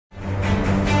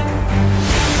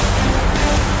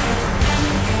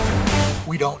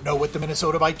don't know what the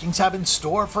Minnesota Vikings have in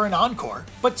store for an encore,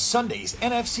 but Sunday's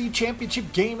NFC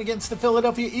Championship game against the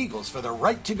Philadelphia Eagles for the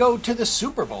right to go to the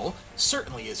Super Bowl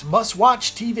certainly is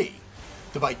must-watch TV.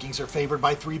 The Vikings are favored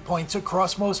by 3 points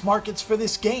across most markets for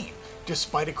this game.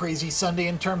 Despite a crazy Sunday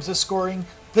in terms of scoring,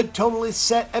 the total is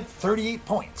set at 38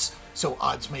 points, so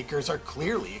oddsmakers are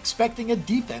clearly expecting a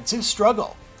defensive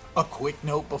struggle. A quick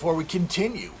note before we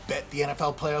continue: bet the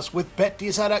NFL playoffs with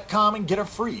BetDSI.com and get a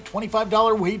free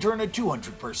 $25 wager and a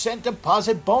 200%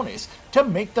 deposit bonus to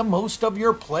make the most of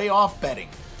your playoff betting.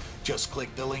 Just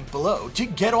click the link below to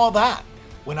get all that.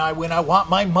 When I win, I want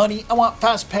my money, I want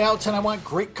fast payouts, and I want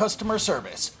great customer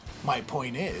service. My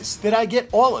point is that I get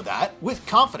all of that with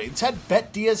confidence at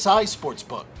BetDSI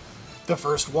Sportsbook. The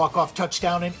first walk-off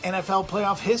touchdown in NFL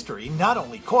playoff history not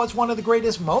only caused one of the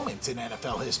greatest moments in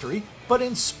NFL history, but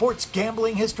in sports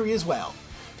gambling history as well.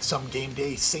 Some game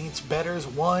day Saints bettors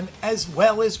won, as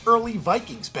well as early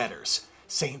Vikings bettors.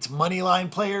 Saints moneyline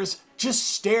players just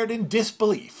stared in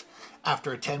disbelief.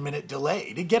 After a 10-minute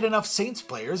delay to get enough Saints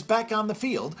players back on the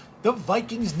field, the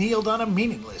Vikings kneeled on a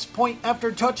meaningless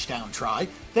point-after-touchdown try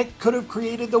that could have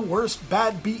created the worst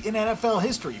bad beat in NFL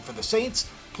history for the Saints,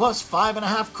 plus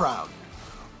 5.5 crowd.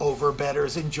 Over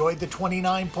bettors enjoyed the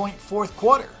 29-point fourth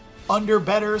quarter. Under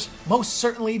bettors most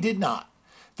certainly did not.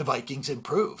 The Vikings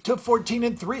improved to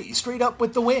 14-3 straight up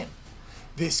with the win.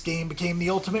 This game became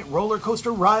the ultimate roller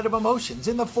coaster ride of emotions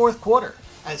in the fourth quarter,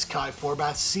 as Kai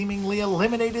Forbath seemingly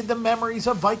eliminated the memories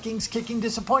of Vikings kicking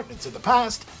disappointments in the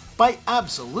past by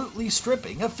absolutely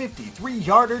stripping a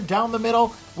 53-yarder down the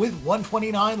middle with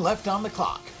 1:29 left on the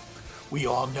clock. We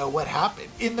all know what happened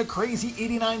in the crazy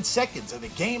 89 seconds of the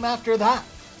game after that.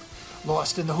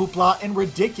 Lost in the hoopla and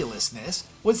ridiculousness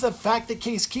was the fact that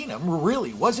Case Keenum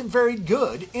really wasn't very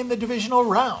good in the divisional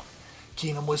round.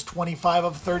 Keenum was 25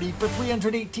 of 30 for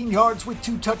 318 yards with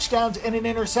 2 touchdowns and an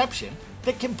interception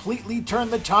that completely turned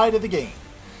the tide of the game.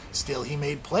 Still, he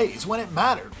made plays when it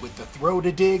mattered, with the throw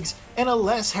to Diggs and a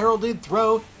less heralded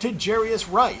throw to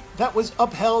Jarius Wright that was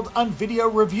upheld on video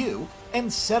review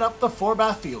and set up the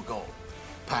Forbath field goal.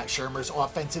 Pat Shurmur's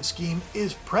offensive scheme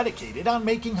is predicated on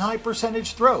making high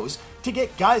percentage throws to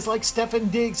get guys like Stefon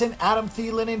Diggs and Adam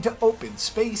Thielen into open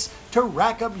space to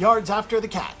rack up yards after the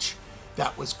catch.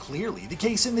 That was clearly the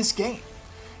case in this game.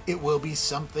 It will be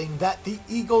something that the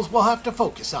Eagles will have to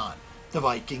focus on. The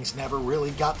Vikings never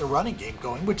really got the running game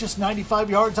going with just 95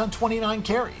 yards on 29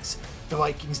 carries. The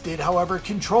Vikings did, however,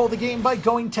 control the game by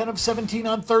going 10 of 17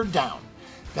 on third down.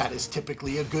 That is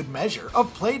typically a good measure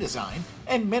of play design,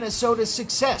 and Minnesota's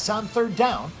success on third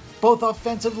down, both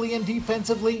offensively and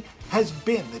defensively, has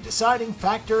been the deciding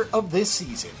factor of this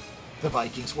season. The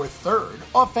Vikings were third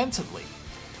offensively.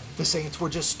 The Saints were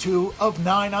just 2 of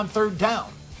 9 on third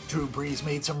down. Drew Brees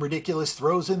made some ridiculous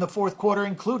throws in the fourth quarter,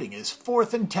 including his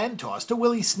 4th and 10 toss to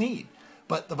Willie Snead,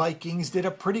 but the Vikings did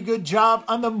a pretty good job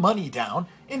on the money down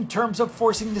in terms of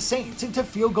forcing the Saints into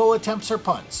field goal attempts or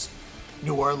punts.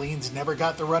 New Orleans never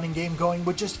got the running game going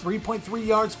with just 3.3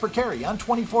 yards per carry on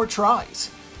 24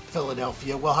 tries.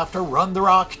 Philadelphia will have to run the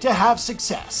rock to have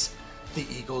success. The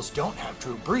Eagles don't have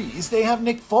Drew Brees, they have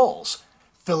Nick Foles.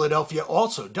 Philadelphia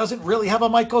also doesn't really have a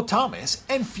Michael Thomas,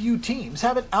 and few teams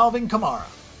have an Alvin Kamara.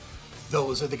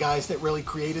 Those are the guys that really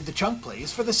created the chunk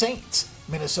plays for the Saints.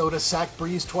 Minnesota sacked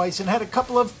Brees twice and had a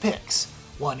couple of picks.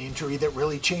 One injury that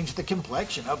really changed the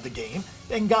complexion of the game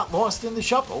and got lost in the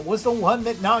shuffle was the one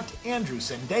that knocked Andrew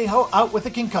Sendejo out with a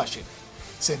concussion.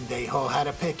 Sendejo had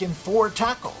a pick and 4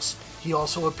 tackles. He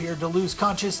also appeared to lose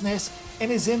consciousness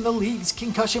and is in the league's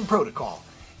concussion protocol.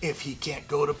 If he can't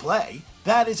go to play,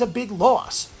 that is a big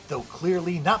loss, though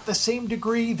clearly not the same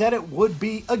degree that it would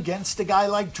be against a guy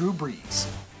like Drew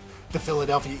Brees. The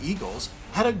Philadelphia Eagles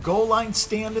had a goal line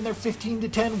stand in their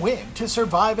 15-10 win to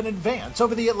survive and advance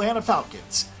over the Atlanta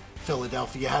Falcons.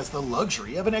 Philadelphia has the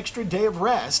luxury of an extra day of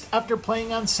rest after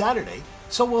playing on Saturday,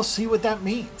 so we'll see what that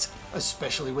means,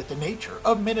 especially with the nature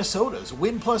of Minnesota's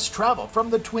win plus travel from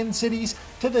the Twin Cities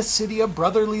to the city of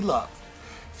brotherly love.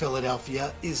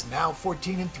 Philadelphia is now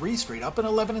 14-3 straight up and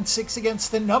 11-6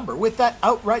 against the number, with that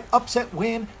outright upset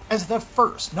win as the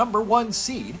first #1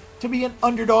 seed to be an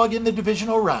underdog in the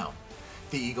divisional round.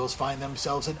 The Eagles find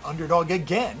themselves an underdog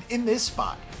again in this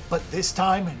spot, but this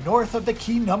time north of the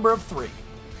key number of 3.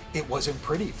 It wasn't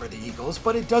pretty for the Eagles,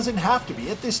 but it doesn't have to be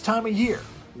at this time of year.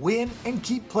 Win and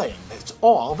keep playing, that's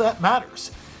all that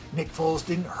matters. Nick Foles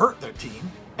didn't hurt their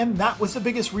team, and that was the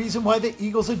biggest reason why the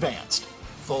Eagles advanced.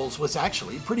 Foles was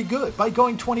actually pretty good by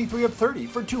going 23 of 30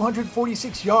 for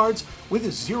 246 yards with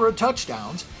 0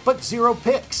 touchdowns, but 0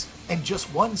 picks, and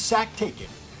just 1 sack taken.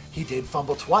 He did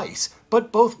fumble twice,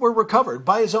 but both were recovered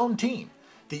by his own team.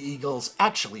 The Eagles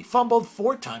actually fumbled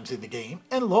 4 times in the game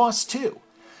and lost 2.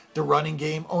 The running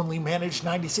game only managed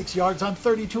 96 yards on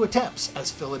 32 attempts,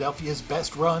 as Philadelphia's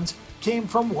best runs came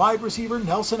from wide receiver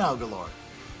Nelson Agholor.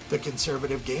 The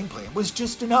conservative game plan was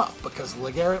just enough because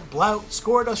LeGarrette Blount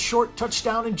scored a short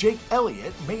touchdown and Jake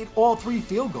Elliott made all 3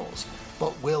 field goals.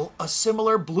 But will a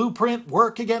similar blueprint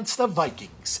work against the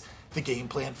Vikings? The game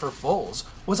plan for Foles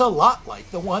was a lot like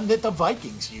the one that the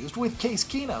Vikings used with Case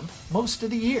Keenum most of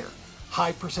the year.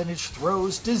 High percentage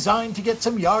throws designed to get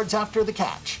some yards after the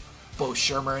catch. Both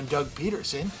Shurmur and Doug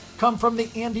Peterson come from the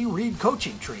Andy Reid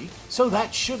coaching tree, so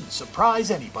that shouldn't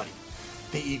surprise anybody.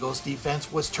 The Eagles'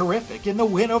 defense was terrific in the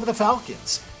win over the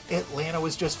Falcons. Atlanta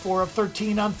was just 4 of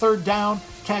 13 on 3rd down,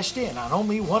 cashed in on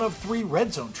only 1 of 3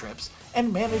 red zone trips,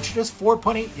 and managed just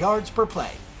 4.8 yards per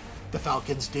play. The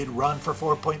Falcons did run for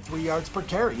 4.3 yards per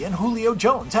carry, and Julio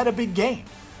Jones had a big game.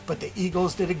 But the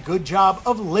Eagles did a good job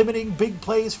of limiting big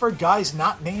plays for guys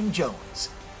not named Jones.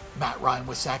 Matt Ryan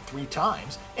was sacked 3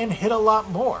 times and hit a lot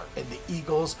more, and the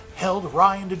Eagles held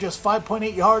Ryan to just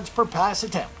 5.8 yards per pass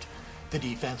attempt. The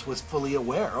defense was fully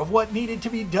aware of what needed to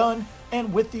be done,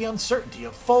 and with the uncertainty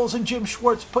of Foles and Jim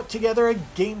Schwartz put together a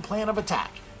game plan of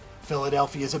attack.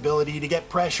 Philadelphia's ability to get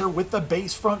pressure with the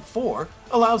base front 4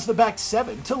 allows the back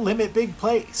 7 to limit big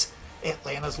plays.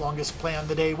 Atlanta's longest play on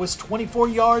the day was 24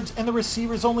 yards, and the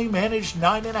receivers only managed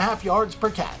 9.5 yards per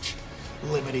catch.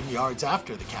 Limiting yards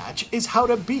after the catch is how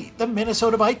to beat the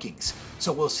Minnesota Vikings,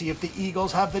 so we'll see if the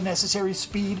Eagles have the necessary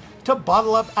speed to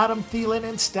bottle up Adam Thielen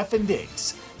and Stefon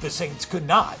Diggs. The Saints could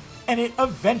not, and it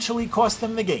eventually cost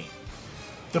them the game.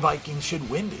 The Vikings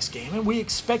should win this game, and we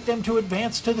expect them to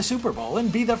advance to the Super Bowl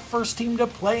and be the first team to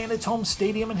play in its home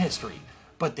stadium in history.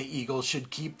 But the Eagles should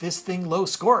keep this thing low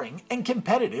scoring and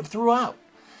competitive throughout.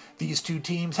 These two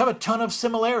teams have a ton of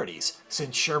similarities,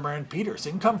 since Shurmur and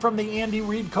Peterson come from the Andy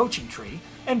Reid coaching tree,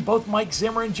 and both Mike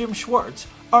Zimmer and Jim Schwartz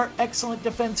are excellent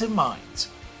defensive minds.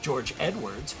 George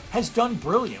Edwards has done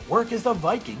brilliant work as the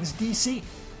Vikings DC.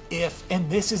 If, and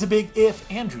this is a big if,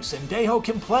 Andrew Sendejo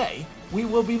can play, we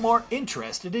will be more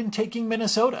interested in taking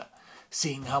Minnesota.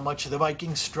 Seeing how much the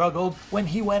Vikings struggled when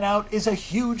he went out is a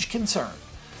huge concern.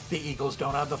 The Eagles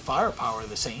don't have the firepower of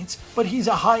the Saints, but he's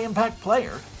a high-impact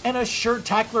player and a sure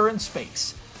tackler in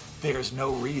space. There's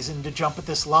no reason to jump at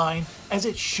this line, as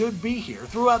it should be here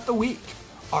throughout the week.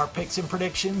 Our picks and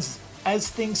predictions, as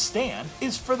things stand,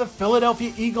 is for the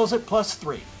Philadelphia Eagles at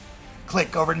 +3.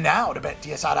 Click over now to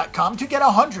BetDSI.com to get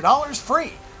 $100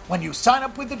 free. When you sign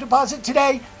up with a deposit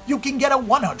today, you can get a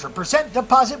 100%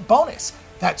 deposit bonus.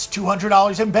 That's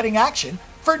 $200 in betting action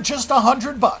for just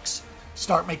 $100.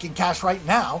 Start making cash right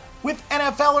now with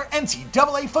NFL or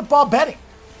NCAA football betting.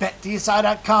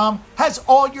 BetDSI.com has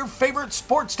all your favorite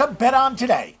sports to bet on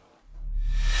today.